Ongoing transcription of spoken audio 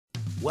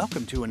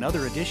Welcome to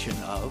another edition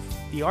of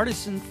the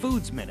Artisan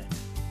Foods Minute,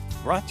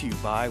 brought to you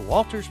by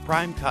Walters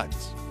Prime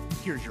Cuts.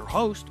 Here's your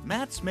host,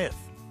 Matt Smith.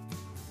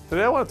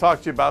 Today I want to talk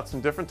to you about some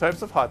different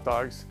types of hot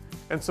dogs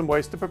and some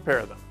ways to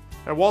prepare them.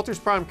 At Walters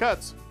Prime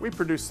Cuts, we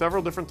produce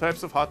several different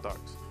types of hot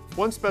dogs.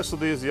 One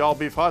specialty is the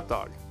all-beef hot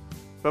dog,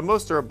 but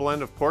most are a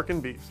blend of pork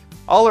and beef.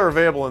 All are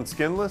available in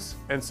skinless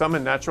and some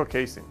in natural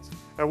casings.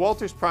 At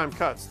Walters Prime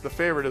Cuts, the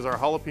favorite is our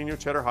jalapeno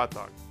cheddar hot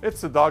dog.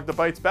 It's the dog that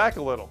bites back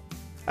a little.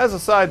 As a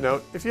side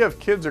note, if you have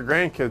kids or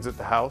grandkids at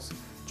the house,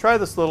 try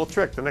this little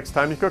trick the next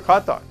time you cook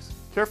hot dogs.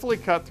 Carefully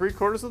cut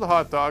 3/4 of the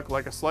hot dog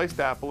like a sliced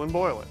apple and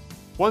boil it.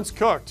 Once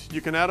cooked, you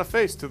can add a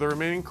face to the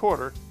remaining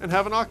quarter and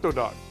have an octo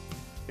dog.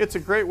 It's a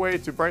great way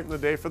to brighten the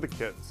day for the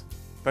kids.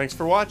 Thanks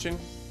for watching.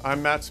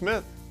 I'm Matt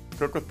Smith.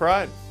 Cook with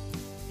pride.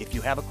 If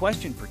you have a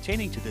question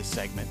pertaining to this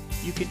segment,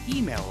 you can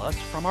email us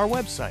from our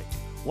website,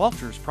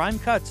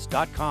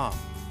 waltersprimecuts.com.